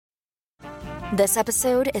This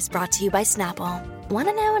episode is brought to you by Snapple. Want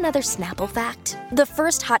to know another Snapple fact? The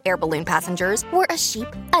first hot air balloon passengers were a sheep,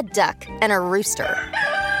 a duck, and a rooster.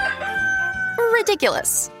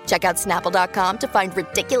 Ridiculous. Check out Snapple.com to find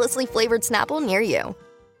ridiculously flavored Snapple near you.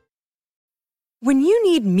 When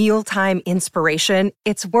you need mealtime inspiration,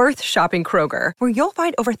 it's worth shopping Kroger, where you'll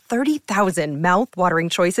find over 30,000 mouth-watering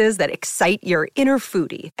choices that excite your inner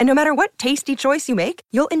foodie. And no matter what tasty choice you make,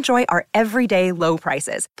 you'll enjoy our everyday low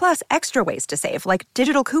prices, plus extra ways to save, like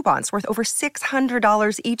digital coupons worth over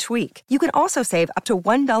 $600 each week. You can also save up to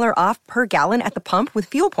 $1 off per gallon at the pump with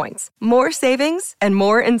fuel points. More savings and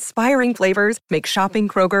more inspiring flavors make shopping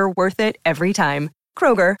Kroger worth it every time.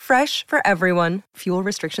 Kroger, fresh for everyone. Fuel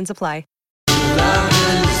restrictions apply.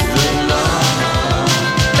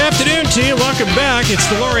 Afternoon to you. Welcome back. It's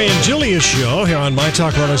the Lori and Julia Show here on My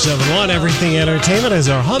Talk 107.1 Everything Entertainment as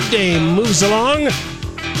our hump day moves along.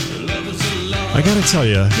 I got to tell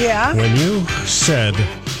you, when you said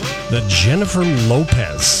that Jennifer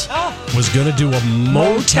Lopez was going to do a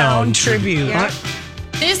Motown tribute. Yeah.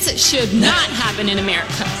 This should not happen in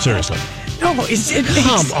America. Seriously. No,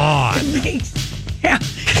 Come on. Yeah,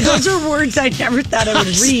 those are words I never thought I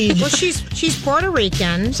would read. Well, she's Puerto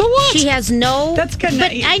Rican. So what? She has no. That's good.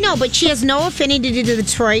 But I know, but she has no affinity to the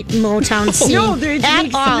Detroit Motown scene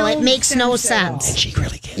at all. It makes no sense. And she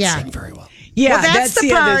really can't sing very well. Yeah, well, that's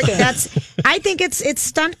the other part. thing. I think it's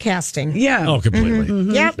stunt casting. Yeah. Oh, completely.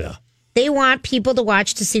 Mm-hmm. Yep. Yeah. They want people to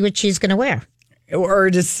watch to see what she's going to wear.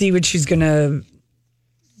 Or to see what she's going to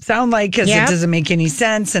sound like, because it doesn't make any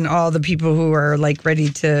sense. And all the people who are like ready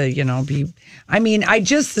to, be. I mean, I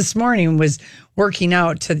just this morning was working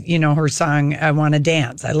out to, her song, I Want to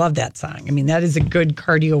Dance. I love that song. I mean, that is a good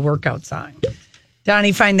cardio workout song.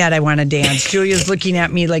 Donnie, find that I Want to Dance. Julia's looking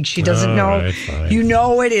at me like she doesn't know. Right, fine. You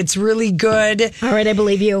know it. It's really good. All right, I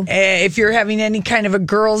believe you. If you're having any kind of a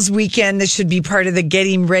girls' weekend, this should be part of the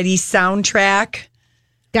Getting Ready soundtrack.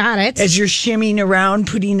 Got it. As you're shimmying around,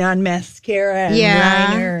 putting on mascara and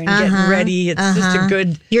liner and getting ready. It's just a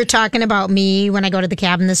good... You're talking about me when I go to the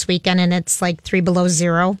cabin this weekend and it's like 3 below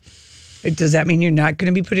zero. Does that mean you're not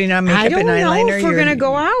going to be putting on makeup and eyeliner? I don't know if we're going to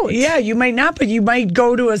go out. Yeah, you might not, but you might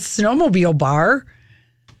go to a snowmobile bar.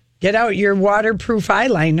 Get out your waterproof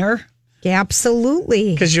eyeliner. Yeah,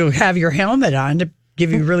 absolutely. Because you'll have your helmet on to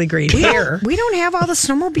give you really great hair. We don't have all the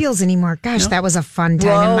snowmobiles anymore. Gosh, that was a fun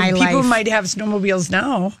time in my life. People might have snowmobiles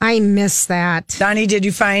now. I miss that. Donnie, did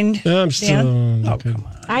you find... I'm still... Oh, come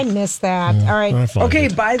on. I miss that. All right. Okay,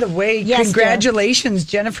 by the way, Yes, congratulations,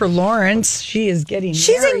 Jennifer Lawrence. She is getting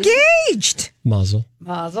She's married. engaged. Mazel.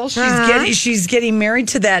 She's getting married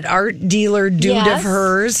to that art dealer dude of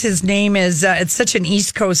hers. His name is, it's such an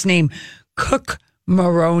East Coast name, Cook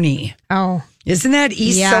Maroney. Oh. Isn't that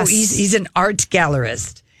East? Yes. So he's an art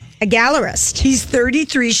gallerist. A gallerist. He's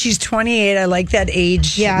 33. She's 28. I like that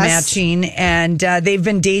age matching. And they've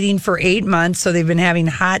been dating for 8 months. So they've been having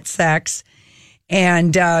hot sex.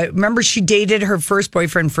 And remember, she dated her first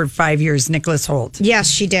boyfriend for 5 years, Nicholas Hoult. Yes,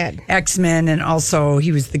 she did. X-Men. And also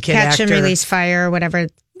he was the kid Catch actor. and Release Fire, whatever.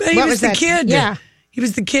 He was the kid. Yeah. He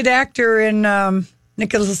was the kid actor in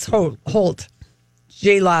Nicholas Hoult.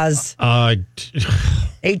 J-Law's. Hoult.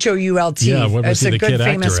 Yeah, what was it's he a the good kid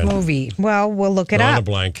famous actor in? movie. Well, we'll look it Drawing up. a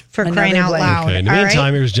blank. For Another crying out blank. loud. Okay, in the All meantime,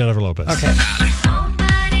 right? here's Jennifer Lopez. Okay. Oh,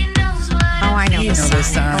 I know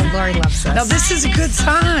this song. Oh, Lori loves this. Now, this is a good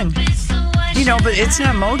song. But it's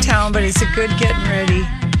not Motown, but it's a good getting ready.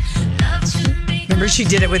 Remember, she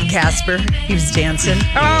did it with Casper. He was dancing.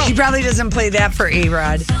 Oh. She probably doesn't play that for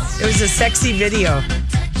A-Rod. It was a sexy video.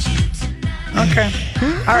 Okay.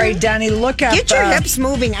 All right, Donnie, look up. Get your hips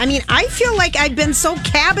moving. I mean, I feel like I've been so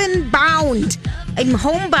cabin bound. I'm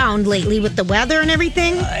homebound lately with the weather and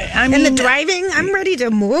everything. And the driving. I'm ready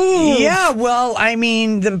to move. Yeah, well, I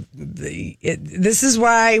mean, this is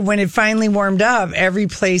why when it finally warmed up, every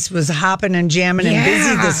place was hopping and jamming and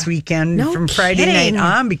busy this weekend from Friday night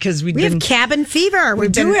on because we have cabin fever. We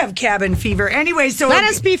do have cabin fever. Anyway, so let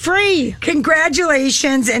us be free.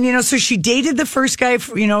 Congratulations. And, so she dated the first guy,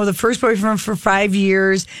 the first boyfriend for 5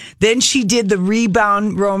 years. Then she did the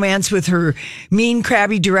rebound romance with her mean,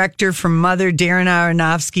 crabby director from Mother, Darren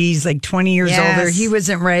Aronofsky. He's like 20 years older. He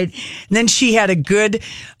wasn't right. And then she had a good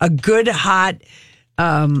hot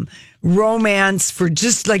romance for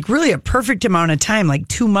just like really a perfect amount of time, like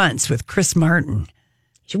 2 months with Chris Martin.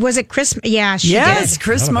 Was it Chris? Yeah, she did. Yes,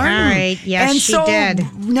 Chris Martin. All right. Yes, and she so did.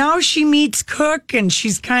 Now she meets Cook, and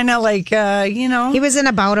she's kind of like, He was in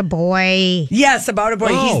About a Boy. Yes, About a Boy.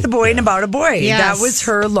 Oh, He's the boy in About a Boy. Yes. That was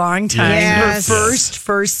her long time. Yes. Her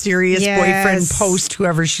first serious boyfriend post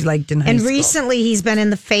whoever she liked in high school. And recently he's been in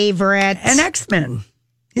The Favorite. And X-Men.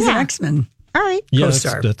 He's an X-Men. All right. Yeah,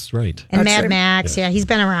 Co-star. that's right. And That's Mad right. Max. Yeah, he's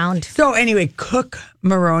been around. So anyway, Cook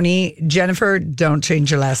Maroney, Jennifer, don't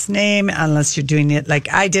change your last name unless you're doing it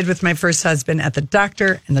like I did with my first husband at the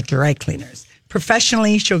doctor and the dry cleaners.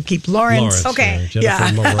 Professionally, she'll keep Lawrence. Okay.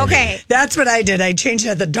 Jennifer Mulroney. Okay. That's what I did. I changed it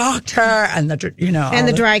at the doctor and the, And all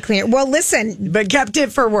the dry cleaner. Well, listen. but kept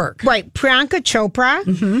it for work. Right. Priyanka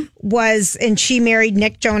Chopra was, and she married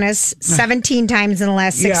Nick Jonas 17 times in the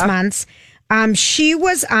last 6 Yeah. months. She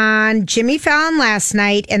was on Jimmy Fallon last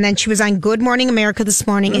night, and then she was on Good Morning America this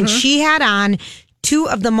morning, and she had on 2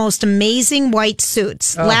 of the most amazing white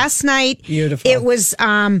suits. Last night, beautiful. It was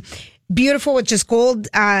beautiful with just gold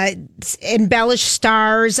embellished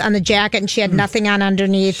stars on the jacket, and she had nothing on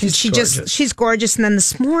underneath. And she's gorgeous. And then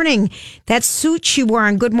this morning, that suit she wore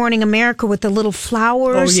on Good Morning America with the little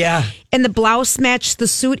flowers. Oh, yeah. And the blouse matched the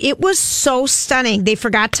suit. It was so stunning. They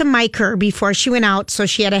forgot to mic her before she went out, so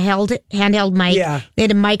she had a handheld mic. Yeah. They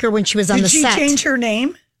had to mic her when she was on Did the she set. change her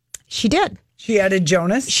name? She did. She added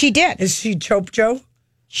Jonas? She did. Is she Chope Joe?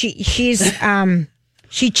 She's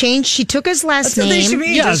she changed. She took his last That's what they should name.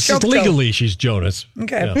 be. Yeah, just she's Chope Joe. legally she's Jonas.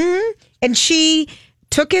 Okay. Yeah. And she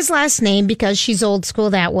took his last name because she's old school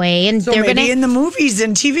that way. And So they're maybe going to in the movies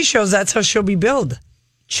and TV shows, that's how she'll be billed.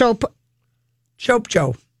 Chope. Chope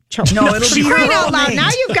Joe. No, it'll be her crying real out loud. name. Now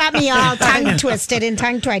you've got me all tongue twisted and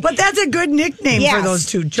tongue tied. But that's a good nickname Yes. for those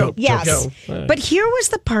two. Chope Yes. Joe. But here was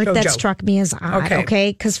the part that Jojo. struck me as odd,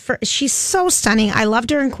 okay? Because she's so stunning. I loved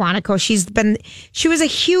her in Quantico. She was a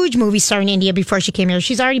huge movie star in India before she came here.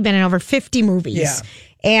 She's already been in over 50 movies.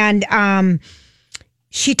 Yeah. And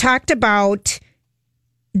she talked about,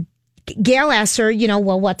 Gail asked her,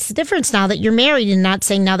 well, what's the difference now that you're married? And not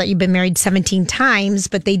saying now that you've been married 17 times,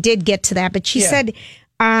 but they did get to that. But she said,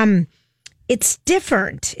 it's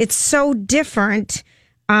different. It's so different.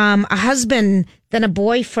 A husband than a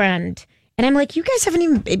boyfriend. And I'm like, you guys haven't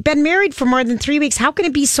even been married for more than 3 weeks. How can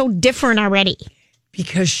it be so different already?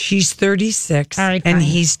 Because she's 36 All right, and fine.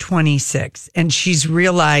 he's 26. And she's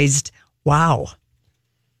realized, wow,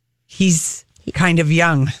 he's kind of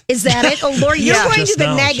young. Is that it? Oh, Lori, you're Yeah. going to Just the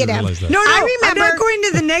now she negative. realized that. No, I remember. I'm not going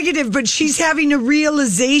to the negative, but she's having a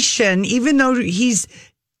realization, even though he's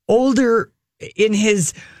older in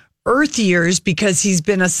his earth years because he's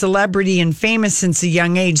been a celebrity and famous since a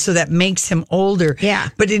young age, so that makes him older. Yeah.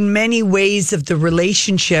 But in many ways of the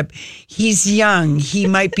relationship, he's young. He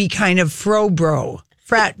might be kind of frat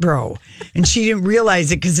bro. And she didn't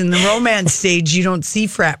realize it because in the romance stage, you don't see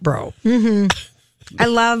frat bro. I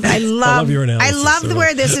love your analysis, I love Sarah.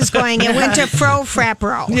 where this is going. It went to frat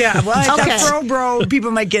bro. Yeah, well, I Okay. thought fro bro,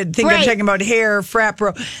 people might think I'm Right. talking about hair, frat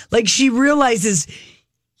bro. Like she realizes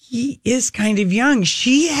he is kind of young.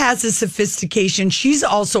 She has a sophistication. She's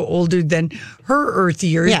also older than her earth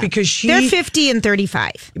years because they're 50 and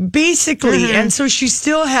 35. basically, and so she's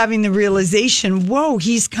still having the realization, whoa,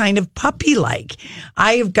 he's kind of puppy-like.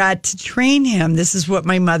 I have got to train him. This is what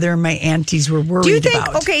my mother and my aunties were worried Do you think,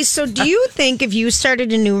 about. okay, so do you think if you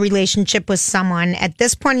started a new relationship with someone at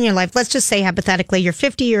this point in your life, let's just say hypothetically, you're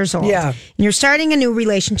 50 years old. Yeah. And you're starting a new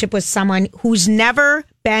relationship with someone who's never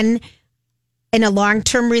been in a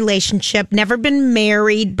long-term relationship, never been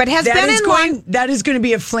married, but has been in long... That is going to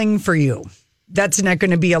be a fling for you. That's not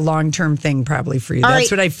going to be a long-term thing probably for you. All That's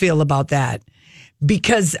right. what I feel about that.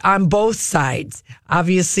 Because on both sides,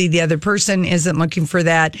 obviously the other person isn't looking for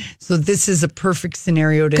that. So this is a perfect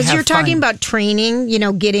scenario to have Because you're talking fun. about training,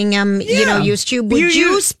 getting them, used to. Would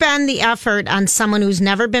you spend the effort on someone who's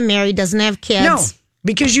never been married, doesn't have kids? No,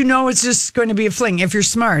 because you know it's just going to be a fling. If you're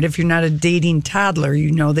smart, if you're not a dating toddler,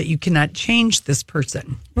 you know that you cannot change this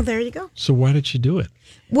person. Well, there you go. So why did she do it?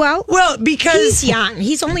 Well, because he's young.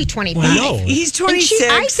 He's only 25. Well, no. He's And 26.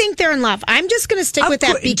 I think they're in love. I'm just going to stick Of with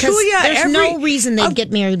that course, because Julia, there's no reason they'd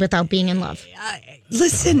get married without being in love.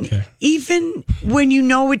 Listen, even when you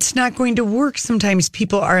know it's not going to work, sometimes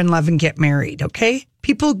people are in love and get married, okay?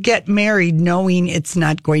 People get married knowing it's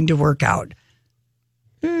not going to work out.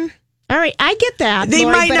 All right, I get that. They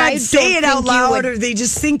Lori, might but I not say don't it out think you loud would- or they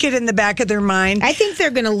just think it in the back of their mind. I think they're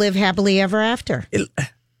going to live happily ever after.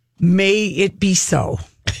 May it be so.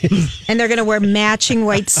 And they're going to wear matching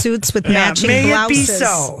white suits with matching may blouses. it be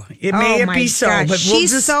so. May it my be so. gosh, But we'll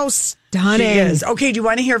she's just, so stunning. She is. Okay, do you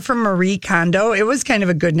want to hear from Marie Kondo? It was kind of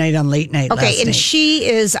a good night on Late Night last Okay, and night. she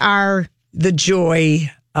is our The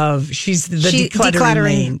joy of, she's the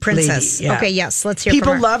decluttering princess. lady. Yeah. Okay, yes, let's hear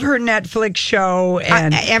People from her. love her Netflix show,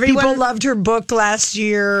 and everyone- people loved her book last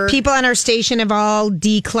year. People on our station have all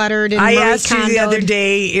decluttered and I Marie asked you the Kondo'd. other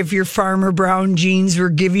day if your Farmer Brown jeans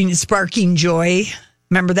were sparking joy.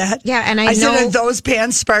 Remember that? Yeah, and I said, know- are those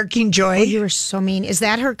pants sparking joy? Oh, you were so mean. Is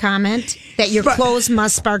that her comment? That your clothes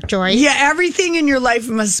must spark joy? Yeah, everything in your life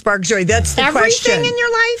must spark joy. That's the question. Everything in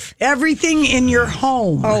your life? Everything in your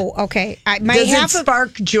home. Oh, okay. Does it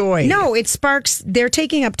spark joy? No, it sparks. They're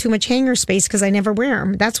taking up too much hanger space because I never wear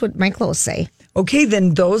them. That's what my clothes say. Okay,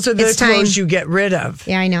 then those are the It's time. clothes you get rid of.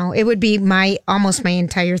 Yeah, I know. It would be almost my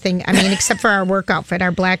entire thing. I mean, except for our work outfit,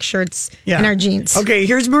 our black shirts and our jeans. Okay,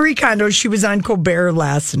 here's Marie Kondo. She was on Colbert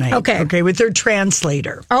last night. Okay, with her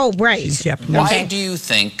translator. Oh, right. She's Japanese. Why do you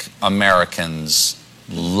think Americans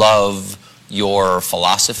love your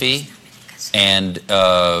philosophy and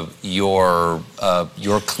your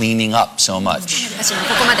cleaning up so much?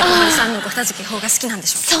 ここまで小森さんのご片付け法が好きなんで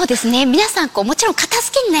しょうか。そうですね。皆さんもちろん片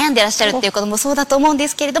付けに悩んでらっしゃるっていうこともそうだと思うんで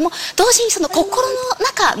すけれども、同時にその心の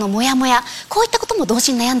中のモヤモヤ、こういったことも同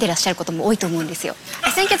時に悩んでらっしゃることも多いと思うんですよ。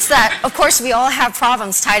I think it's that, of course, we all have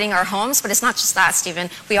problems tidying our homes, but it's not just that, Stephen.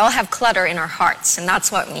 We all have clutter in our hearts, and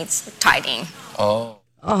that's what needs tidying.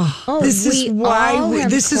 This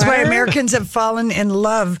is why Americans have fallen in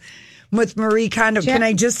love with Marie Kondo. Can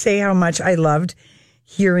I just say how much I loved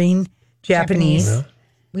hearing Japanese? Yeah.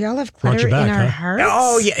 We all have clutter in our hearts.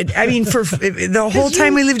 Oh, yeah. I mean, for the whole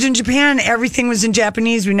time we lived in Japan, everything was in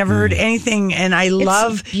Japanese. We never heard anything. And I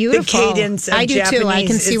love the cadence of Japanese. I do too. I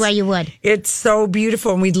can see why you would. It's so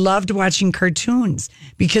beautiful. And we loved watching cartoons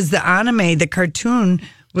because the anime, the cartoon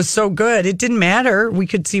was so good. It didn't matter. We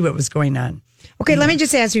could see what was going on. Okay, let me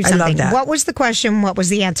just ask you I love something. that. What was the question? What was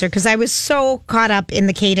the answer? Because I was so caught up in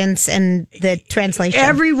the cadence and the translation.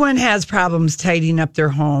 Everyone has problems tidying up their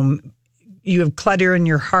home. You have clutter in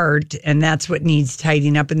your heart, and that's what needs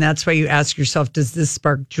tidying up. And that's why you ask yourself, does this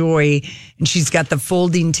spark joy? And she's got the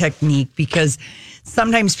folding technique because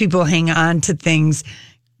sometimes people hang on to things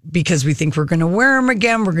because we think we're going to wear them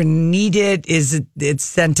again. We're going to need it. It's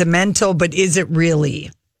sentimental, but is it really?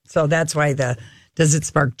 So that's why does it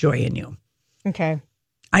spark joy in you? Okay.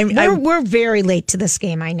 We're very late to this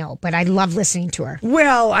game, I know, but I love listening to her.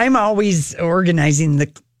 Well, I'm always organizing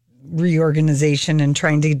the reorganization and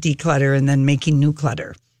trying to declutter and then making new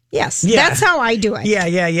clutter. Yes, that's how I do it.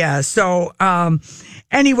 Yeah. So,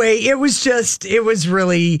 anyway, it was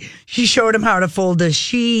really, she showed him how to fold a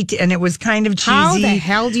sheet and it was kind of cheesy. How the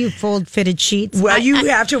hell do you fold fitted sheets? Well, you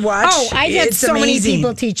have to watch. Oh, I've had so many amazing.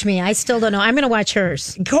 people teach me. I still don't know. I'm going to watch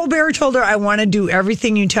hers. Colbert told her, I want to do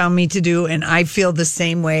everything you tell me to do. And I feel the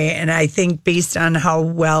same way. And I think based on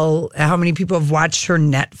how many people have watched her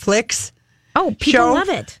Netflix people love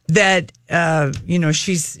it. That,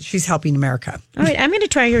 she's helping America. All right, I'm going to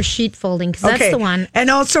try her sheet folding because that's the one. And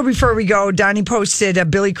also, before we go, Donnie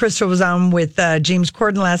posted, Billy Crystal was on with James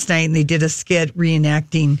Corden last night, and they did a skit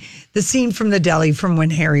reenacting the scene from the deli from When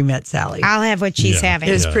Harry Met Sally. I'll have what she's having.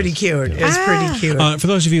 It's pretty cute. It's pretty cute. For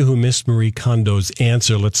those of you who missed Marie Kondo's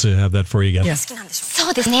answer, let's have that for you again. Yes. そ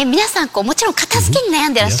うですね。皆さんもちろん片付けに悩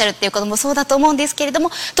んでらっしゃるっていうこともそうだと思うんですけれども、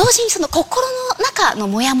同時にその心の中の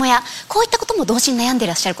モヤモヤ、こういったことも同時に悩んで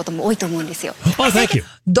らっしゃることも多いと思うんですよ。Oh, thank you.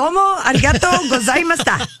 どうもありがとうございまし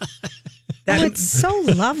た。It's so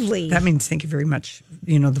lovely. That means thank you very much,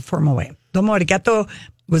 the formal way. どうもありがとう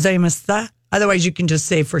ございました. Otherwise, you can just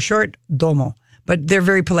say for short, どうも. But they're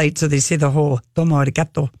very polite, so they say the whole どうもありが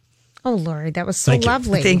とう. Oh, Lori, that was so Thank you.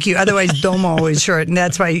 lovely. Thank you. Otherwise, domo is short. And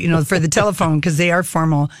that's why, for the telephone, because they are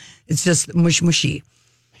formal, it's just mush mushy.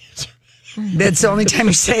 That's the only time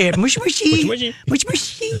you say it. Mush mushy. Mush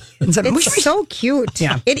mushy. And so, It's so cute.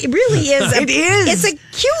 Yeah. It really is. It is. It's a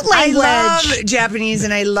cute language. I love Japanese,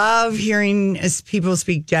 and I love hearing people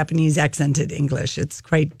speak Japanese accented English. It's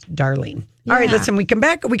quite darling. All right, listen, we come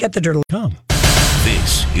back. We got the dirt alert.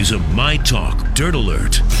 This is a My Talk Dirt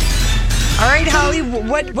Alert. All right, Holly,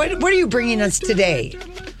 what are you bringing us today?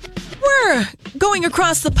 We're going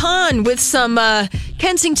across the pond with some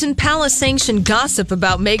Kensington Palace sanctioned gossip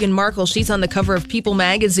about Meghan Markle. She's on the cover of People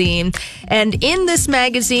magazine. And in this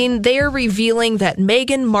magazine, they are revealing that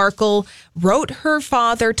Meghan Markle wrote her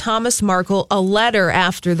father, Thomas Markle, a letter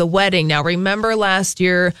after the wedding. Now, remember last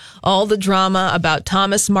year, all the drama about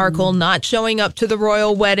Thomas Markle not showing up to the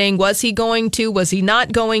royal wedding. Was he going to? Was he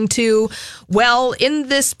not going to? Well, in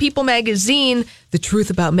this People magazine, the truth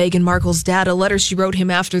about Meghan Markle's dad, a letter she wrote him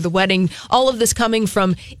after the wedding. All of this coming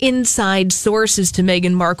from inside sources to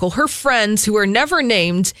Meghan Markle. Her friends, who are never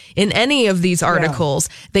named in any of these articles,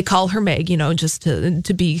 they call her Meg, just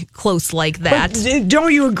to be close like that. But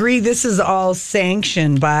don't you agree this is all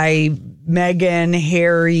sanctioned by Meghan,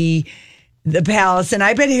 Harry, the palace? And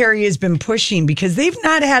I bet Harry has been pushing because they've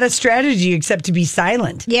not had a strategy except to be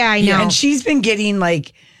silent. Yeah, I know. And she's been getting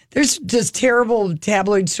there's just terrible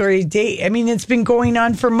tabloid stories. I mean, it's been going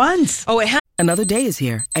on for months. Oh, it has. Another day is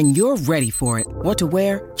here, and you're ready for it. What to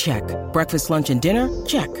wear? Check. Breakfast, lunch, and dinner?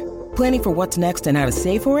 Check. Planning for what's next and how to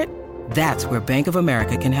save for it? That's where Bank of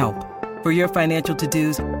America can help. For your financial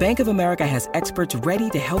to-dos, Bank of America has experts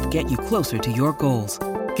ready to help get you closer to your goals.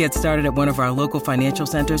 Get started at one of our local financial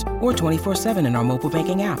centers or 24/7 in our mobile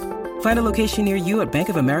banking app. Find a location near you at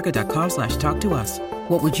bankofamerica.com/talktous.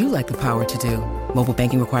 What would you like the power to do? Mobile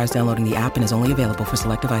banking requires downloading the app and is only available for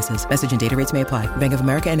select devices. Message and data rates may apply. Bank of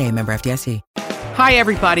America N.A., member FDIC. Hi,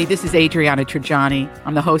 everybody. This is Adriana Trajani.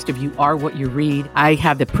 I'm the host of You Are What You Read. I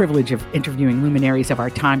have the privilege of interviewing luminaries of our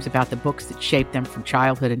times about the books that shaped them from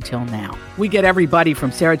childhood until now. We get everybody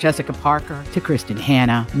from Sarah Jessica Parker to Kristen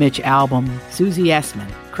Hanna, Mitch Albom, Susie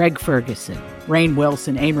Essman, Craig Ferguson, Rainn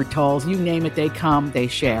Wilson, Amor Tolls, you name it, they come, they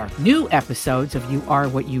share. New episodes of You Are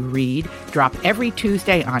What You Read drop every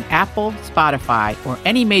Tuesday on Apple, Spotify, or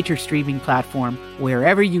any major streaming platform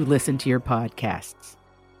wherever you listen to your podcasts.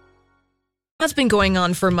 That's been going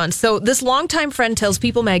on for months. So this longtime friend tells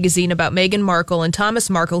People magazine about Meghan Markle and Thomas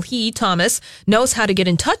Markle. He, Thomas, knows how to get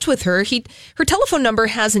in touch with her. Her telephone number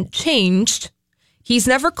hasn't changed. He's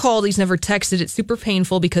never called. He's never texted. It's super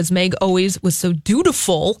painful because Meg always was so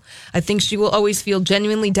dutiful. I think she will always feel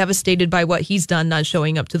genuinely devastated by what he's done, not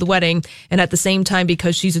showing up to the wedding. And at the same time,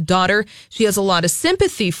 because she's a daughter, she has a lot of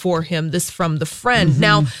sympathy for him. This from the friend. Mm-hmm.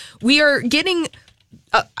 Now, we are getting...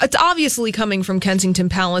 it's obviously coming from Kensington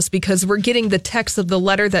Palace because we're getting the text of the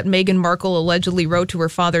letter that Meghan Markle allegedly wrote to her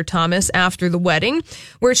father, Thomas, after the wedding,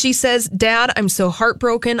 where she says, "Dad, I'm so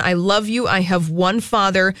heartbroken. I love you. I have one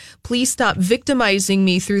father. Please stop victimizing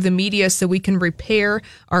me through the media so we can repair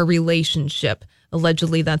our relationship."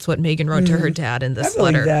 Allegedly, that's what Meghan wrote to her dad in this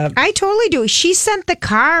letter. That. I totally do. She sent the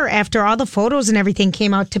car after all the photos and everything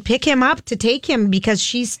came out to pick him up, to take him, because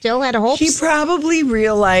she still had hopes. She probably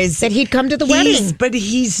realized that he'd come to the wedding. But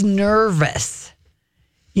he's nervous,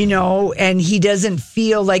 and he doesn't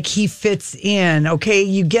feel like he fits in. Okay,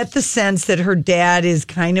 you get the sense that her dad is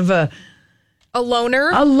kind of a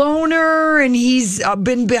loner. A loner, and he's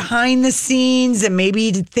been behind the scenes, and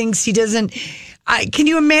maybe he thinks he doesn't... can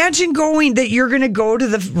you imagine you're going to go to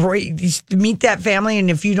meet that family, and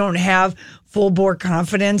if you don't have full bore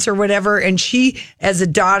confidence or whatever, and she, as a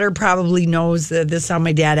daughter, probably knows that this is how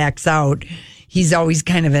my dad acts out. He's always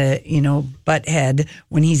kind of a, butthead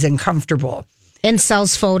when he's uncomfortable. And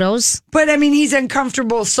sells photos. But I mean, he's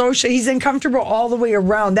uncomfortable socially. He's uncomfortable all the way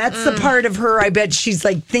around. That's the part of her, I bet she's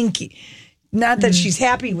like thinking. Not that she's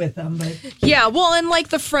happy with them, but... Yeah, well, and like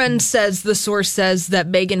the friend says, the source says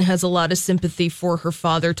that Meghan has a lot of sympathy for her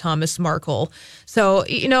father, Thomas Markle. So,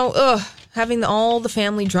 having all the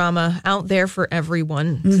family drama out there for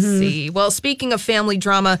everyone to see. Well, speaking of family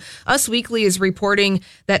drama, Us Weekly is reporting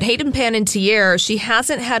that Hayden Panettiere, she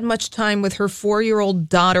hasn't had much time with her 4-year-old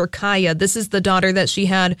daughter, Kaya. This is the daughter that she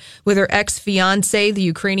had with her ex-fiance, the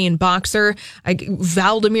Ukrainian boxer,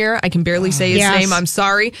 Vladimir. I can barely say his name. I'm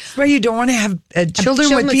sorry. Well, you don't want to have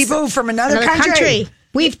children with people from another country.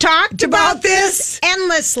 We've talked about this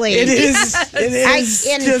endlessly. It is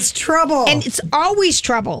just trouble. And it's always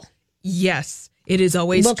trouble. Yes, it is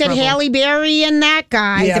always look trouble. at Halle Berry and that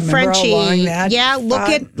guy, the Frenchie. Yeah,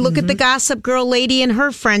 look at the Gossip Girl lady and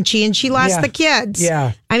her Frenchie, and she lost the kids.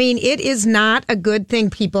 Yeah. I mean, it is not a good thing,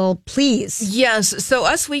 people. Please. Yes. So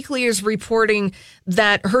Us Weekly is reporting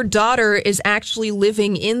that her daughter is actually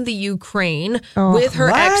living in the Ukraine with her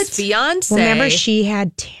ex-fiance. Remember, she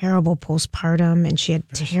had terrible postpartum, and she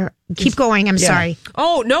had Keep going. I'm sorry.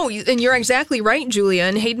 Oh, no. And you're exactly right, Julia.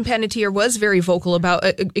 And Hayden Panettiere was very vocal about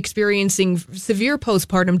experiencing severe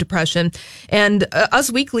postpartum depression. And Us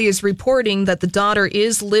Weekly is reporting that the daughter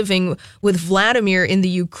is living with Vladimir in the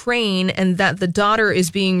Ukraine and that the daughter is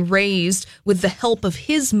being raised with the help of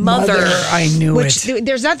his mother. I knew it.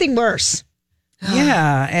 There's nothing worse.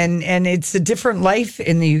 Yeah, and it's a different life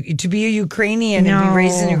to be a Ukrainian and be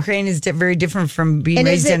raised in Ukraine is very different from being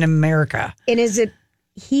raised in America. And is it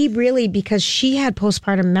he really, because she had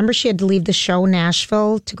postpartum, remember she had to leave the show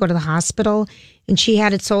Nashville to go to the hospital, and she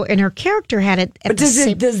had it and her character had it. But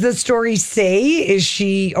does the story say, is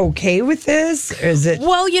she okay with this? Or is it?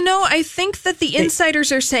 Well, I think that the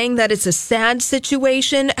insiders are saying that it's a sad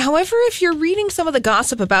situation. However, if you're reading some of the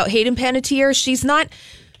gossip about Hayden Panettiere, she's not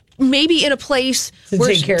maybe in a place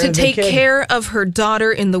to take care of her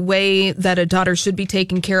daughter in the way that a daughter should be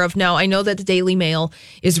taken care of. Now, I know that the Daily Mail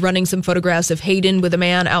is running some photographs of Hayden with a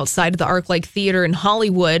man outside of the ArcLight Theater in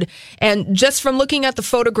Hollywood. And just from looking at the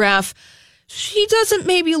photograph, she doesn't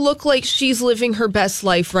maybe look like she's living her best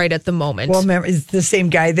life right at the moment. Well, remember, it's the same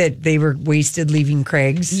guy that they were wasted leaving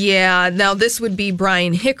Craig's. Yeah. Now, this would be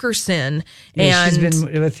Brian Hickerson. Yeah, she's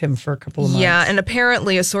been with him for a couple of months. Yeah, and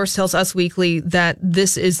apparently a source tells Us Weekly that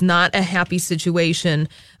this is not a happy situation,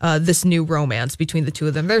 this new romance between the two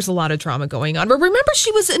of them. There's a lot of drama going on. But remember,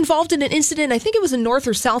 she was involved in an incident, I think it was in North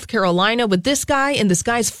or South Carolina, with this guy and this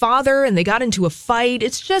guy's father, and they got into a fight.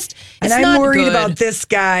 It's just, it's and not I'm worried good. about this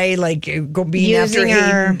guy, like, being after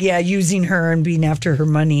her. Yeah, using her and being after her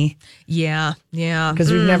money. Yeah.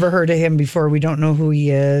 Because we've never heard of him before. We don't know who he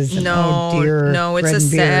is. And, No, it's a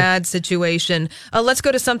sad situation. Let's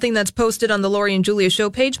go to something that's posted on the Lori and Julia show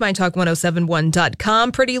page,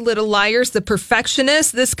 mytalk1071.com. Pretty Little Liars, The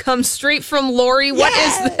Perfectionist. This comes straight from Lori.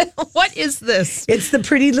 What is this? It's the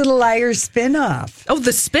Pretty Little Liars spinoff. Oh,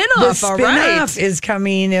 the spinoff. The All right. spinoff is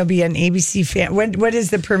coming. It'll be an ABC fan. What is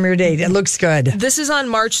the premiere date? It looks good. This is on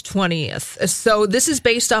March 20th. So this is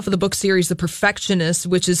based off of the book series The Perfectionist,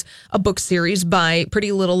 which is a book series by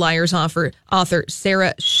Pretty Little Liars author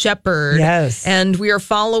Sarah Shepard. Yes. And we are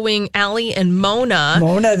following Allie and Mona.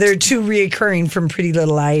 They're two reoccurring from Pretty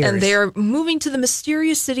Little Liars. And they're moving to the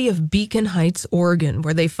mysterious city of Beacon Heights, Oregon,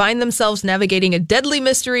 where they find themselves navigating a deadly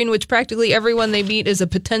mystery in which practically everyone they meet is a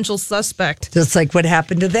potential suspect. Just like what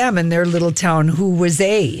happened to them in their little town, Who Was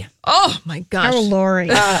A? Oh, my gosh. Oh, Lori.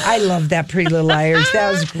 I love that Pretty Little Liars.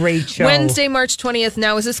 That was a great show. Wednesday, March 20th.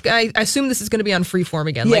 Now, is this guy? I assume this is going to be on Freeform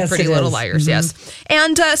again, yes, like Pretty Little Liars, mm-hmm. yes.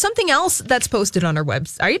 And something else that's posted on our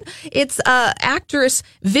website. It's actress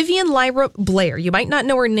Vivian Lyra Blair. You might not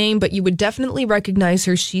know her name, but you would definitely recognize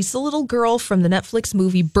her. She's the little girl from the Netflix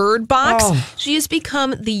movie Bird Box. Oh. She has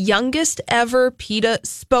become the youngest ever PETA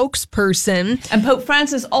spokesperson. And Pope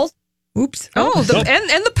Francis also. Oops. And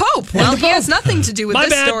the Pope. Well, he has nothing to do with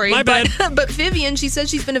this story. My bad. But Vivian, she says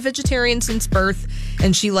she's been a vegetarian since birth,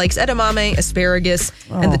 and she likes edamame, asparagus,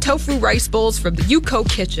 and the tofu rice bowls from the Yuko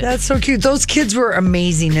kitchen. That's so cute. Those kids were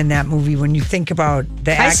amazing in that movie when you think about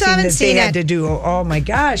the acting that they had to do. Oh my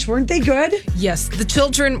gosh, weren't they good? Yes, the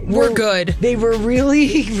children were good. They were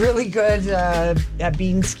really, really good at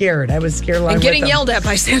being scared. I was scared along and getting with them. yelled at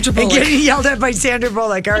by Sandra Bullock. And getting yelled at by Sandra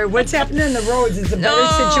Bullock. All right, what's happening in the roads? It's a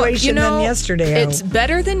better situation than yesterday. It's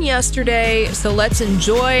better than yesterday, so let's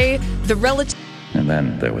enjoy the relative. And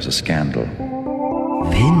then there was a scandal.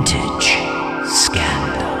 Vintage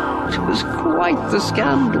scandal. It was quite the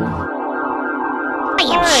scandal. I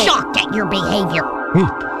am shocked at your behavior.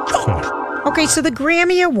 Okay, so the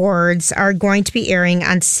Grammy Awards are going to be airing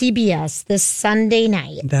on CBS this Sunday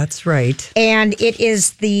night. That's right. And it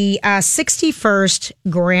is the 61st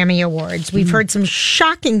Grammy Awards. We've heard some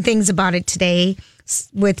shocking things about it today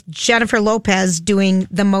with Jennifer Lopez doing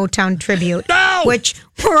the Motown tribute, which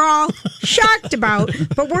we're all shocked about.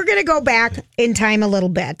 But we're going to go back in time a little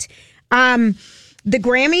bit. The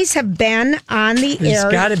Grammys have been on the air. There's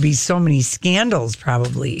got to be so many scandals,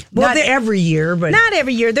 probably. Well, not every year, but not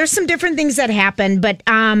every year. There's some different things that happen, but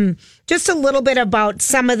just a little bit about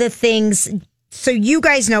some of the things. So you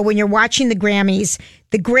guys know when you're watching the Grammys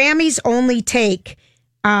only take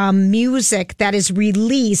music that is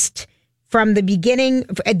released from the beginning.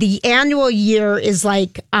 The annual year is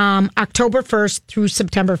like October 1st through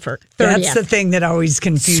September 30th. That's the thing that always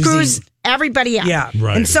confuses. Screws everybody up. Yeah,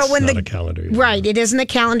 right. And so when not a calendar year. Right, it isn't a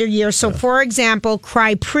calendar year. So, for example,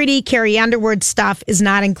 Cry Pretty, Carrie Underwood stuff is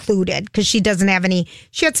not included because she doesn't have any.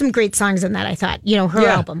 She had some great songs in that, I thought. Her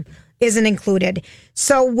album isn't included.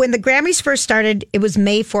 So when the Grammys first started, it was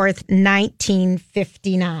May 4th,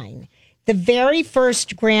 1959. The very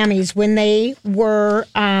first Grammys, when they were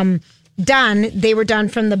done, they were done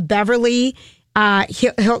from the Beverly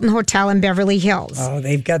Hilton Hotel in Beverly Hills. Oh,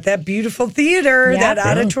 they've got that beautiful theater, that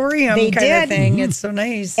auditorium kind of thing. It's so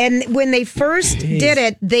nice. And when they first did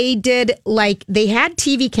it, they had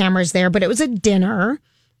TV cameras there, but it was a dinner,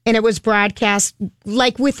 and it was broadcast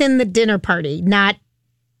like within the dinner party, not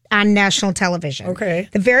on national television. Okay.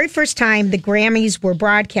 The very first time the Grammys were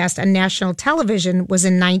broadcast on national television was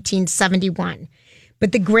in 1971.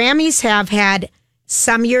 But the Grammys have had,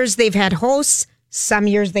 some years they've had hosts, some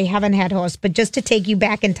years they haven't had hosts. But just to take you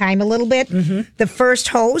back in time a little bit, the first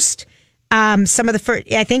host, I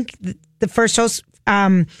think the first host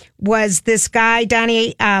was this guy,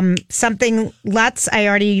 Donnie, something Lutz. I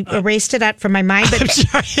already erased it out from my mind, but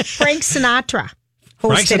Frank Sinatra.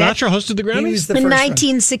 Frank Sinatra hosted the Grammys? In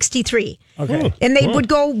 1963. Okay. And they would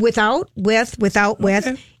go without. In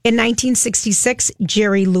 1966,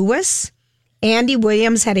 Jerry Lewis. Andy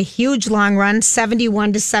Williams had a huge long run,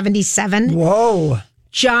 71 to 77. Whoa.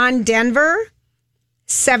 John Denver,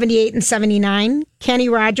 78 and 79. Kenny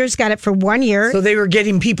Rogers got it for 1 year. So they were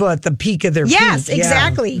getting people at the peak of their peak. Yes,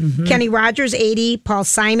 exactly. Yeah. Kenny Rogers, 80. Paul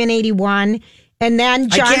Simon, 81. And then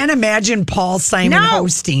John... I can't imagine Paul Simon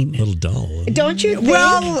hosting. A little dull. Don't you think?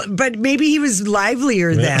 Well, but maybe he was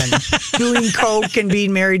livelier then, doing coke and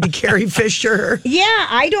being married to Carrie Fisher. Yeah,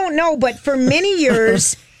 I don't know. But for many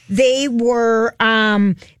years, they were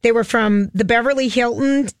from the Beverly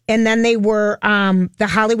Hilton, and then they were the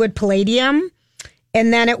Hollywood Palladium,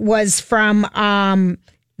 and then it was from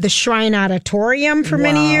the Shrine Auditorium for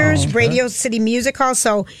many years, Radio City Music Hall.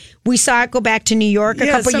 So we saw it go back to New York a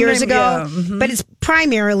couple years ago, but it's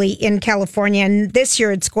primarily in California. And this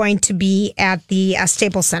year it's going to be at the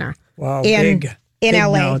Staples Center. Wow, in big.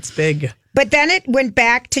 LA. No, it's big. But then it went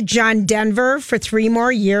back to John Denver for 3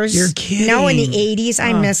 more years. You're kidding. No, in the 80s.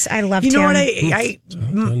 I loved him. You know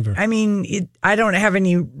what? I mean, I don't have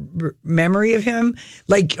any memory of him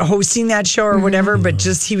like hosting that show or whatever, but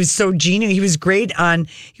just he was so genius. He was great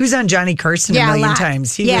he was on Johnny Carson a million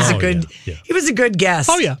times. He was he was a good guest.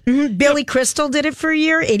 Oh, yeah. Mm-hmm. Billy Crystal did it for a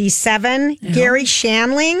year, 87. Yeah. Gary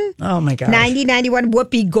Shandling. Oh, my God. 90, 91.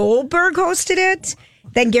 Whoopi Goldberg hosted it.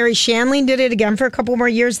 Then Gary Shandling did it again for a couple more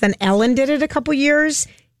years. Then Ellen did it a couple years.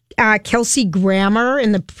 Kelsey Grammer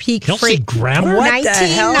in the peak. Kelsey Grammer? What the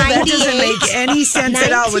hell? That doesn't make any sense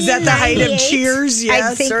at all. Was that the height of Cheers?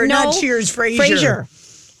 Yes. Not Cheers, Frasier.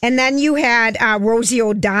 And then you had Rosie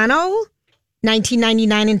O'Donnell,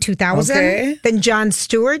 1999 and 2000. Okay. Then Jon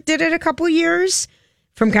Stewart did it a couple years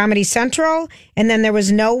from Comedy Central. And then there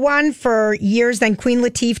was no one for years. Then Queen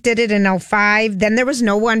Latifah did it in 2005. Then there was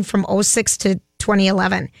no one from 2006 to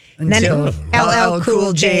 2011. And then LL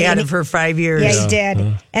Cool J had it for 5 years. Yeah, he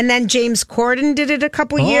did. And then James Corden did it a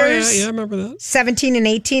couple years. Yeah, I remember that. 17 and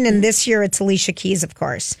 18. And this year it's Alicia Keys, of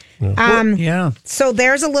course. So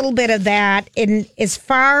there's a little bit of that. And as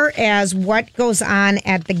far as what goes on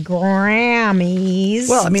at the Grammys.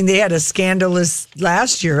 Well, I mean, they had a scandalous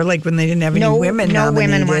last year, like when they didn't have any women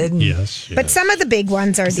nominated. Women won. Yes. But some of the big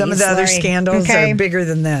ones are some of the other scandals are bigger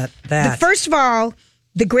than that. First of all,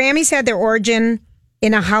 the Grammys had their origin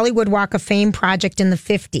in a Hollywood Walk of Fame project in the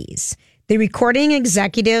 50s. The recording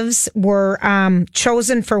executives were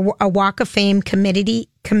chosen for a Walk of Fame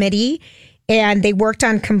committee, and they worked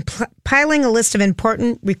on compiling a list of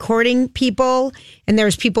important recording people. And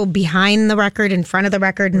there's people behind the record, in front of the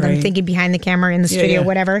record, and I'm thinking behind the camera in the studio,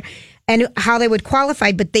 whatever, and how they would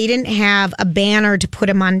qualify, but they didn't have a banner to put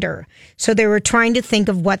them under. So they were trying to think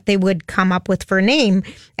of what they would come up with for a name.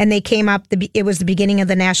 And they came up, it was the beginning of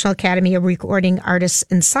the National Academy of Recording Artists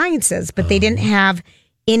and Sciences, but they didn't have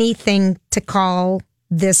anything to call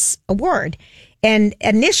this award. And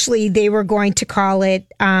initially they were going to call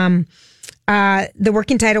it, the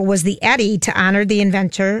working title was the Eddie, to honor the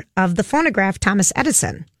inventor of the phonograph, Thomas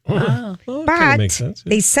Edison. Well, but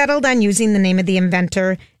they settled on using the name of the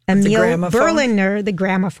inventor, Emil Berliner, the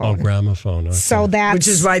gramophone. Oh, gramophone. Okay. So that's... Which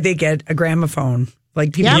is why they get a gramophone.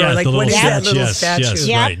 Like people are like, what is that little statue? Yes,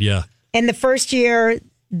 right, yeah. And the first year,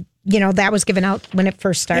 that was given out when it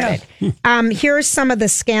first started. Yeah. Here's some of the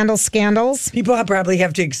scandals. People probably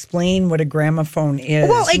have to explain what a gramophone is.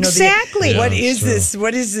 Well, exactly. What is this?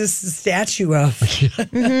 What is this statue of?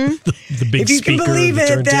 The big if you speaker, can believe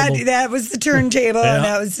it, that was the turntable and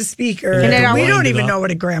that was the speaker. And we don't even know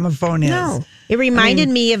what a gramophone is. No. It reminded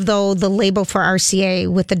me of, the label for RCA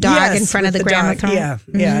with the dog in front of the gramophone.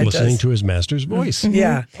 Yeah, listening to his master's voice.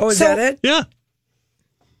 Yeah. Oh, is that it? Yeah.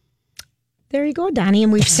 There you go, Donnie.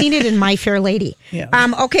 And we've seen it in My Fair Lady. Yeah.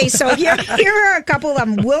 Okay, so here are a couple of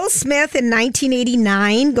them. Will Smith in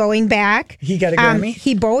 1989, going back. He got a Grammy?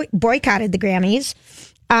 He boycotted the Grammys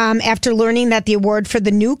after learning that the award for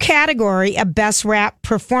the new category of Best Rap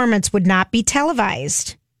Performance would not be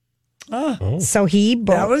televised. Oh. So he...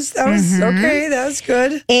 That was okay. That was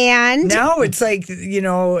good. And... now it's like, you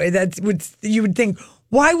would think...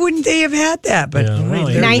 Why wouldn't they have had that? But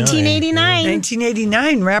 1989.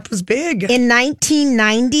 1989, rap was big. In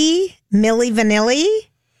 1990, Milli Vanilli.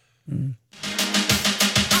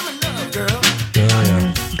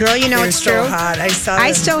 Girl, you know it's so true. Hot.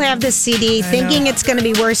 I still have this CD, thinking it's going to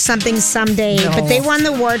be worth something someday. No. But they won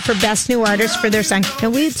the award for Best New Artist for their song.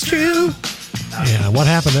 No, it's true. Yeah, what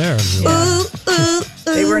happened there? Ooh, ooh,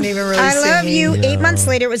 ooh. They weren't even really I singing. love you. Yeah. 8 months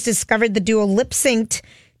later, it was discovered the duo lip-synced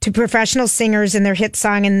to professional singers in their hit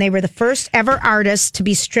song, and they were the first ever artists to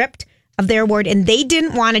be stripped of their award, and they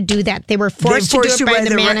didn't want to do that. They were forced to do it by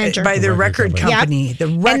the manager. By the record company. Yep. The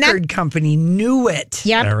record company knew it.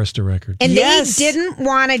 Yep. Arista Records. And they didn't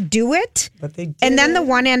want to do it. But they did. And then the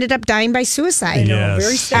one ended up dying by suicide. I know.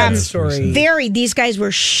 Very sad story. These guys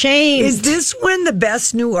were shamed. Is this when the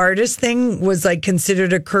best new artist thing was like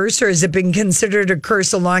considered a curse, or has it been considered a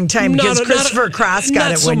curse a long time? Because Christopher Cross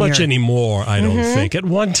got it one year. Not so much anymore, I don't think. At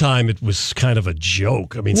one time, it was kind of a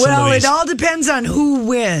joke. I mean, it all depends on who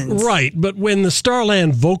wins. Right, but when the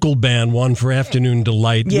Starland Vocal Band won for Afternoon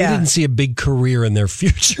Delight, we didn't see a big career in their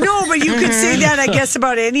future. No, but you could say that, I guess,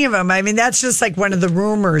 about any of them. I mean, that's just like one of the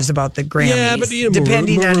rumors about the Grammys. Yeah, but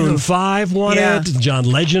depending on Maroon 5 won it. John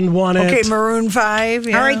Legend won it. Okay, Maroon 5.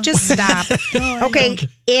 Yeah. All right, just stop. Okay,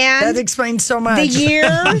 and that explains so much. The year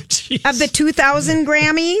of the 2000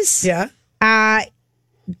 Grammys. Yeah.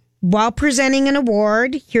 While presenting an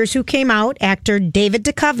award, here's who came out: actor David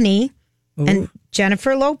Duchovny and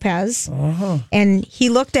Jennifer Lopez. And he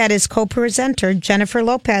looked at his co-presenter, Jennifer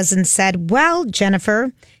Lopez, and said, "Well,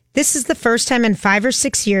 Jennifer, this is the first time in 5 or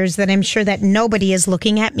 6 years that I'm sure that nobody is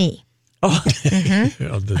looking at me."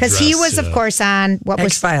 Because he was, of course, on what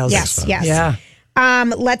was X-Files. Yes. Yeah.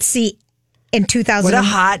 Let's see. In 2000, what a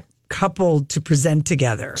hot couple to present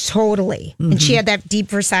together. Totally. And she had that deep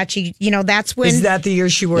Versace. That's when. Is that the year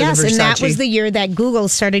she wore the Versace? Yes, and that was the year that Google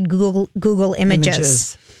started Google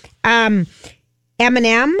Images.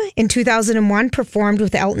 Eminem in 2001 performed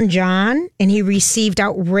with Elton John, and he received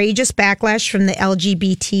outrageous backlash from the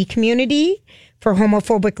LGBT community for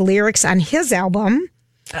homophobic lyrics on his album.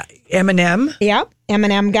 Eminem? Yep,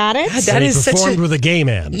 Eminem got it. God, that is performed with a gay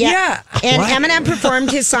man. Yeah. And Eminem performed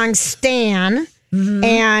his song Stan.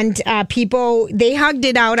 And people, they hugged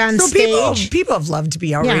it out on stage. People have loved to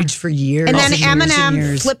be outraged for years. And then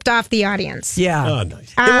Eminem flipped off the audience. Yeah. Oh,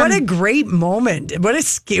 nice. What a great moment. What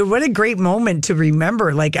a great moment to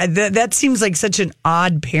remember. Like that seems like such an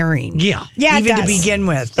odd pairing. Yeah. Even to begin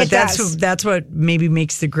with. But that's what maybe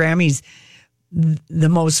makes the Grammys the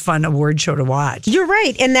most fun award show to watch. You're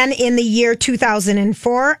right. And then in the year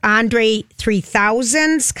 2004, Andre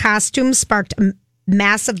 3000's costume sparked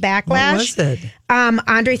massive backlash. What was it?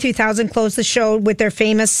 Andre 3000 closed the show with their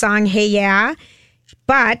famous song "Hey Ya,"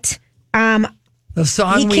 but the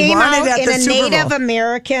song he we came wanted out at the in a Super Bowl. Native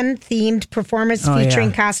American themed performance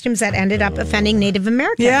featuring costumes that ended up offending Native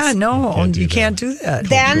Americans. Yeah, no, you can't do that.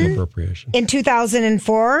 Then in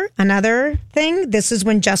 2004, another thing. This is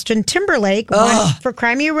when Justin Timberlake won for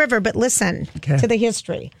 "Cry Me a River." But listen to the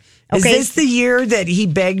history. Is this the year that he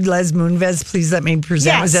begged Les Moonves, please let me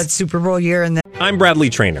present? Yes. Was that Super Bowl year? And then I'm Bradley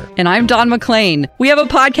Trainer. And I'm Don McClain. We have a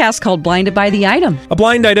podcast called Blinded by the Item. A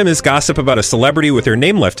blind item is gossip about a celebrity with their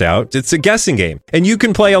name left out. It's a guessing game, and you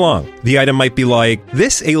can play along. The item might be like,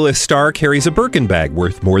 this A-list star carries a Birkin bag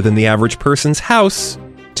worth more than the average person's house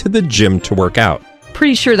to the gym to work out.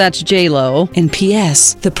 Pretty sure that's J-Lo. And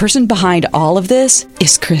P.S. the person behind all of this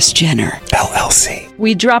is Kris Jenner, LLC.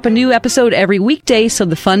 We drop a new episode every weekday so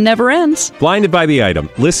the fun never ends. Blinded by the Item.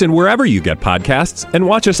 Listen wherever you get podcasts and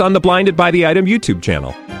watch us on the Blinded by the Item YouTube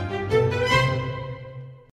channel.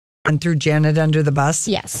 And threw Janet under the bus.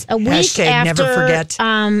 Yes. A week Hashtag after, never forget.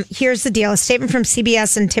 Here's the deal. A statement from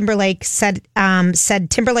CBS and Timberlake said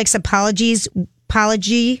Timberlake's apology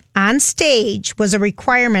on stage was a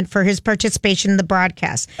requirement for his participation in the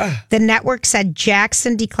broadcast. The network said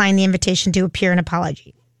Jackson declined the invitation to appear and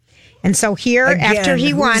apology. And so here, after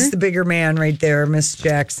he won... Who's the bigger man right there, Miss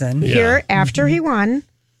Jackson? Here, after he won,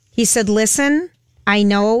 he said, listen, I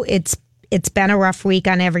know it's been a rough week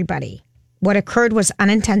on everybody. What occurred was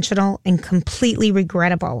unintentional and completely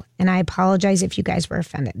regrettable. And I apologize if you guys were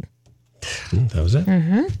offended. That was it?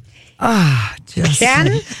 Mm-hmm.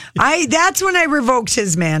 Then that's when I revoked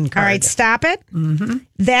his man card. All right, stop it. Mm-hmm.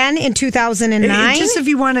 Then in 2009, just if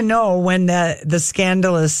you want to know when the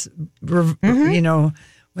scandalous,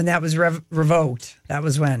 when that was revoked, that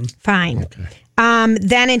was when. Fine. Okay.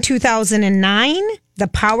 Then in 2009, the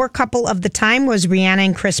power couple of the time was Rihanna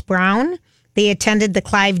and Chris Brown. They attended the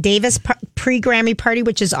Clive Davis pre-Grammy party,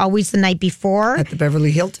 which is always the night before. At the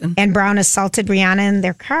Beverly Hilton. And Brown assaulted Rihanna in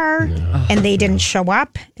their car, and they didn't show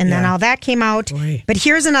up. And then all that came out. Boy. But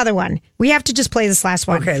here's another one. We have to just play this last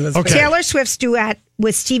one. Okay, let's go. Taylor Swift's duet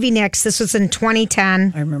with Stevie Nicks. This was in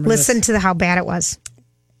 2010. I remember Listen to how bad it was.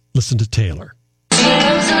 Listen to Taylor.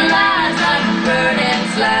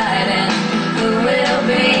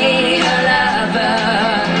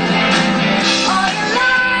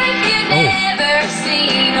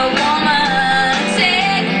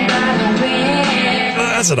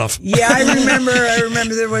 fast enough. Yeah, I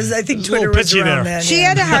remember there was, I think Twitter was around that. She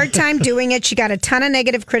had a hard time doing it. She got a ton of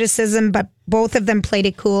negative criticism, but both of them played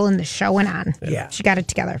it cool and the show went on. Yeah. She got it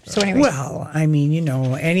together. So anyway. Well, I mean,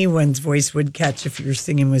 anyone's voice would catch if you're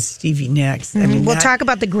singing with Stevie Nicks. I mean, we'll talk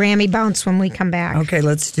about the Grammy bounce when we come back. Okay,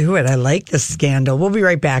 let's do it. I like the scandal. We'll be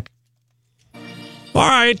right back. All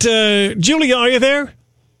right, Julia, are you there?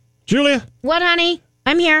 Julia? What, honey?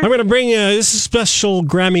 I'm here. I'm going to bring this is a special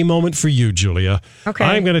Grammy moment for you, Julia. Okay.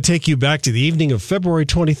 I'm going to take you back to the evening of February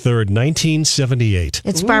 23rd, 1978.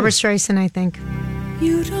 It's Barbra Streisand, I think.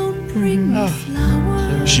 You don't bring me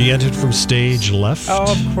flowers. She entered from stage left.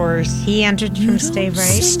 Oh, of course. He entered from stage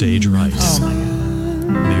right. Stage right. Oh, my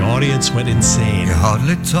God. The audience went insane. You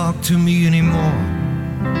hardly talk to me anymore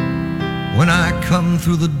when I come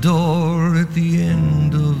through the door at the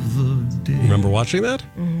end of the day. Remember watching that?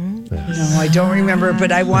 No, I don't remember,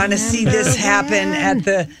 but I want to see this happen at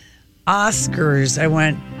the Oscars. I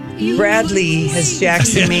want Bradley as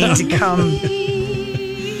Jackson Maine to come.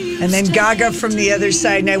 And then Gaga from the other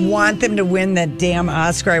side. And I want them to win that damn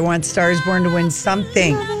Oscar. I want Stars Born to win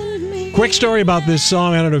something. Quick story about this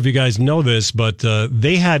song. I don't know if you guys know this, but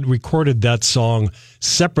they had recorded that song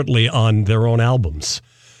separately on their own albums.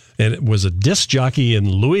 And it was a disc jockey in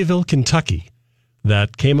Louisville, Kentucky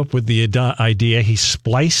that came up with the idea. He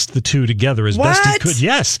spliced the two together as best he could.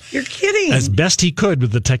 Yes. You're kidding. As best he could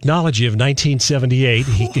with the technology of 1978.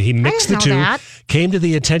 He mixed the two, came to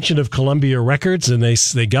the attention of Columbia Records, and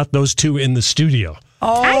they got those two in the studio.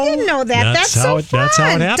 Oh, I didn't know that. That's so fun. That's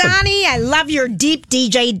how it happened. Donnie, I love your deep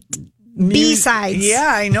DJ B-sides.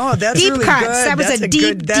 Yeah, I know. That's deep really cuts. good. That was That's a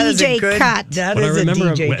deep DJ cut. That but is I remember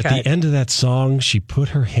a DJ at cut. the end of that song, she put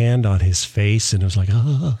her hand on his face, and it was like,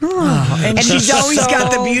 and she's always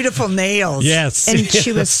got the beautiful nails. Yes. And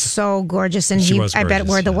she was so gorgeous. And I bet,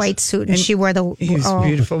 wore the white suit, and she wore the... He was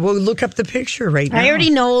beautiful. Well, look up the picture right now. I already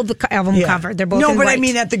know the album cover. They're both in but white. I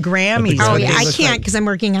mean at the Grammys. Oh, yeah. I can't because I'm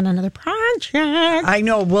working on another project. I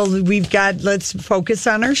know. Well, let's focus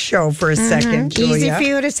on our show for a second, Julia. Easy for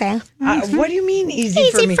you to say. What do you mean easy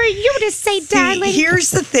for me? Easy for you to say, darling. Here's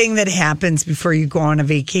the thing that happens before you go on a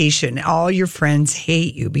vacation. All your friends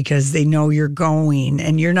hate you because they know you're going,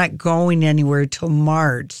 and you're not going anywhere till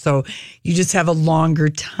March. So you just have a longer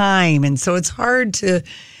time. And so it's hard to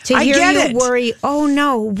hear you worry, oh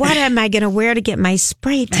no, what am I going to wear to get my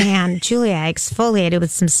spray tan? Julia, I exfoliated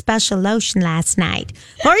with some special lotion last night.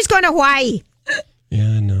 Lori's going to Hawaii. Yeah,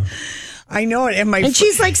 I know. I know it. And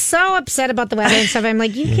she's like so upset about the weather and stuff. I'm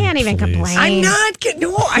like, you can't even complain. I'm not kidding.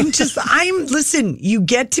 No, listen, you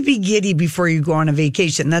get to be giddy before you go on a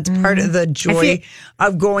vacation. That's part of the joy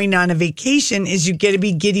of going on a vacation is you get to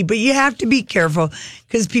be giddy, but you have to be careful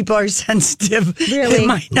because people are sensitive. Really? They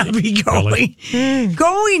might not be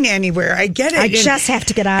going anywhere. I get it. I just have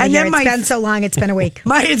to get out of here. It's been so long. It's been a week.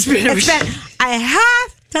 I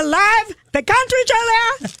have to leave the country,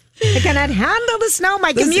 Julia. I cannot handle the snow.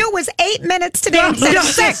 My commute was 8 minutes today instead of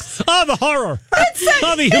 6. Oh, the horror. It's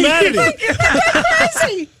oh, the humanity.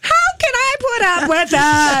 Crazy. How can I put up with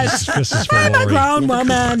that? This is for I'm Lori. a grown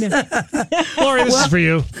woman. Lori, this is for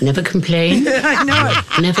you. Never complain. I know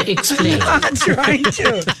it. Never explain. I'm trying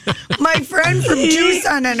to. My friend from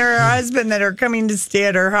Tucson and her husband that are coming to stay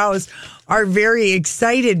at her house are very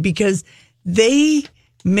excited because they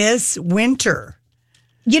miss winter.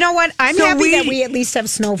 You know what? I'm happy that we at least have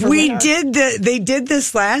snow for winter. They did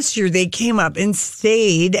this last year. They came up and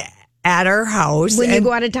stayed at our house. When you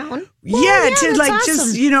go out of town? To like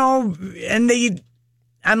awesome. just, and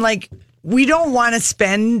I'm like, we don't want to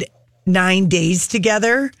spend 9 days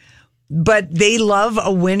together, but they love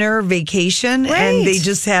a winter vacation and they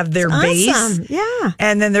just have their base. Awesome. Yeah.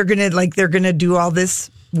 And then they're going to do all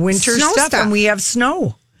this winter stuff and we have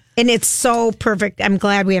snow. And it's so perfect. I'm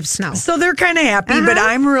glad we have snow. So they're kind of happy, but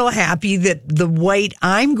I'm real happy that the white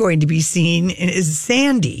I'm going to be seeing is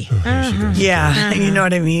sandy. Yeah, you know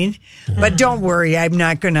what I mean? But don't worry, I'm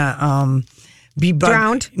not going to be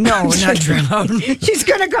drowned. No, not drowned. She's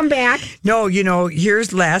going to come back. No,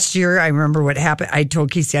 here's last year. I remember what happened. I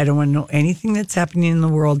told Casey I don't want to know anything that's happening in the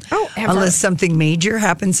world unless something major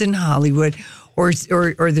happens in Hollywood. Or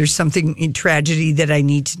there's something in tragedy that I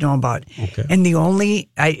need to know about. Okay. And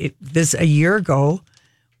a year ago,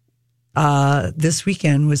 this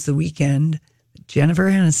weekend was the weekend Jennifer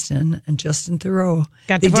Aniston and Justin Theroux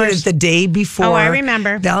got divorced. They did it the day before. Oh, I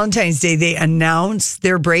remember. Valentine's Day. They announced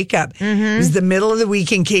their breakup. It was the middle of the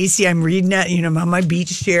week. And Casey, I'm reading that, I'm on my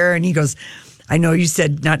beach chair, and he goes, I know you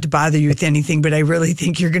said not to bother you with anything, but I really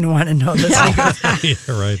think you're going to want to know this.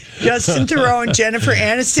 Yeah, right. Justin Theroux and Jennifer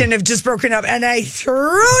Aniston have just broken up, and I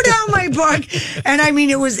threw down my book. And I mean,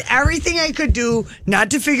 it was everything I could do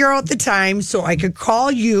not to figure out the time so I could call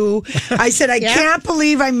you. I said, I can't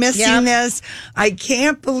believe I'm missing this. I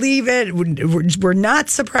can't believe it. We're not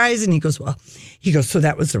surprised. And he goes, so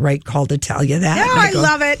that was the right call to tell you that. Yeah, I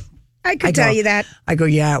love it. I could tell you that. I go,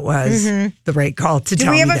 yeah, it was the right call to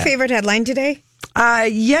tell me that. Do we have a favorite headline today?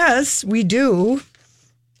 Yes, we do.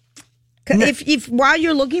 If while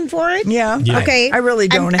you're looking for it? Yeah. Okay. I really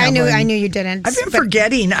don't have one. I knew you didn't. I've been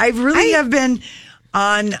forgetting. I really have been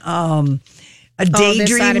on a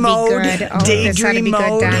daydream mode. Daydream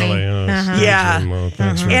mode.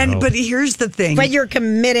 But here's the thing. But you're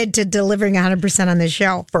committed to delivering 100% on this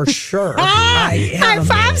show. For sure. High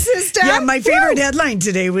five, sister. Yeah, my favorite headline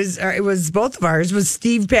today was both of ours, was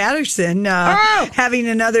Steve Patterson having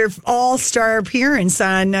another all-star appearance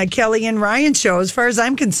on Kelly and Ryan's show. As far as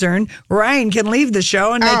I'm concerned, Ryan can leave the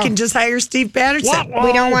show and they can just hire Steve Patterson.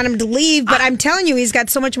 We don't want him to leave, but I'm telling you, he's got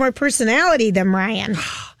so much more personality than Ryan.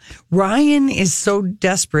 Ryan is so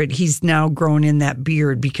desperate. He's now grown in that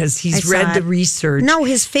beard because he's read the research. No,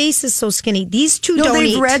 his face is so skinny. These two don't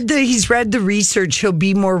eat. He's read the research. He'll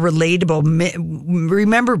be more relatable.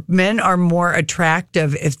 Remember, men are more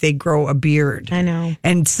attractive if they grow a beard. I know.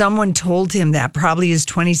 And someone told him that, probably his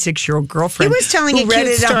 26-year-old girlfriend. He was telling a cute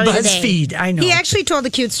story on BuzzFeed. today. I know. He actually told a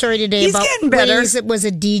cute story today about when he was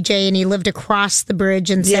a DJ and he lived across the bridge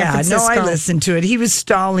in San Francisco. I listened to it. He was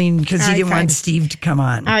stalling because he didn't want Steve to come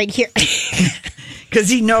on. All right, here. Because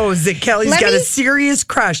he knows that Kelly's got a serious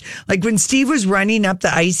crush. Like when Steve was running up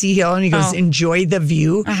the icy hill and he goes, enjoy the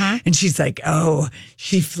view. And she's like,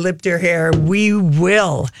 she flipped her hair. We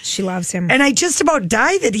will. She loves him. And I just about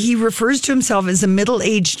die that he refers to himself as a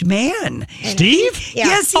middle-aged man. Steve? Yeah.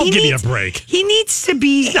 Yes. Give me a break. He needs to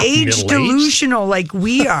be age delusional like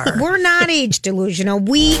we are. We're not age delusional.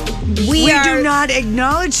 We do not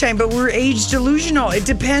acknowledge time, but we're age delusional. It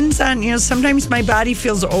depends on, sometimes my body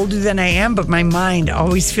feels older than I am, but my mind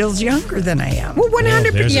always feels younger than I am. Well,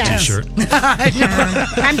 100%. There's a t-shirt.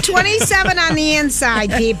 I'm 27 on the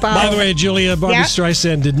inside, people. By the way, Julia, Barbra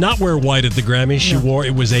Streisand did not wear white at the Grammys. She wore,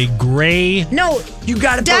 it was a gray. No, you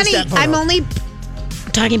got to post that photo. I'm only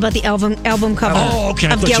talking about the album cover. Oh,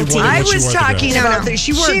 okay. Of Guilty. I was talking about that.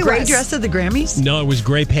 She wore a gray dress at the Grammys? No, it was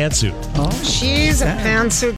gray pantsuit. Oh, she's a pantsuit